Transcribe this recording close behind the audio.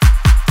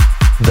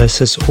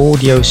This is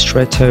Audio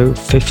Stretto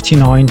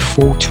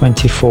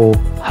 59424.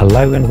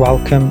 Hello and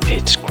welcome.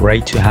 It's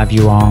great to have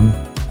you on.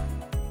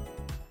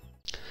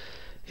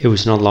 It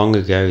was not long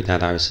ago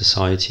that our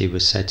society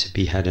was said to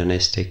be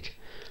hedonistic.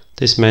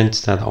 This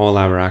meant that all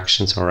our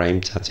actions are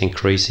aimed at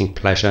increasing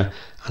pleasure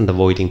and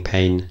avoiding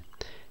pain.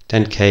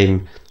 Then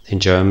came, in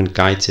German,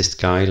 Geiz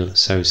ist geil,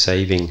 so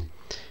saving.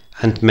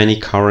 And many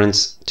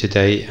currents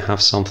today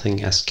have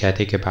something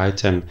ascetic about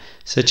them,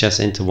 such as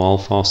interval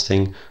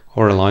fasting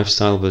or a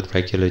lifestyle with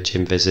regular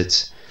gym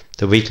visits,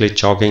 the weekly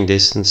jogging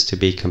distance to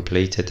be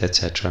completed,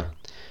 etc.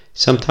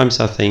 Sometimes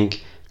I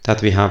think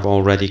that we have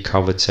already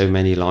covered so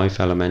many life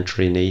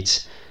elementary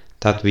needs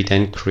that we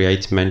then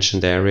create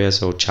mentioned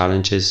areas or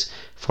challenges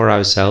for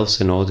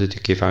ourselves in order to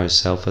give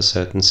ourselves a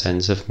certain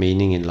sense of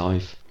meaning in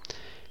life.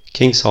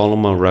 King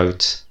Solomon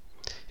wrote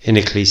in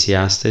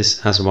Ecclesiastes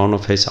as one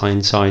of his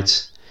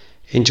insights,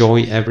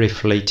 "Enjoy every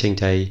fleeting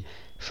day,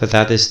 for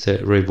that is the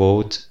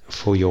reward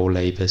for your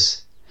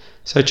labors."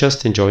 So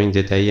just enjoying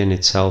the day in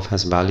itself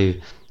has value,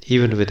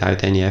 even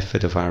without any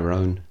effort of our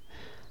own.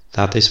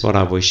 That is what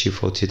I wish you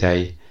for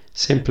today,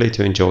 simply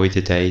to enjoy the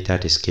day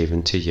that is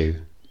given to you.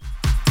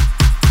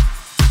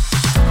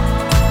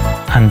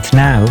 And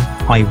now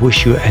I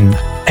wish you an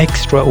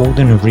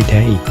extraordinary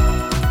day.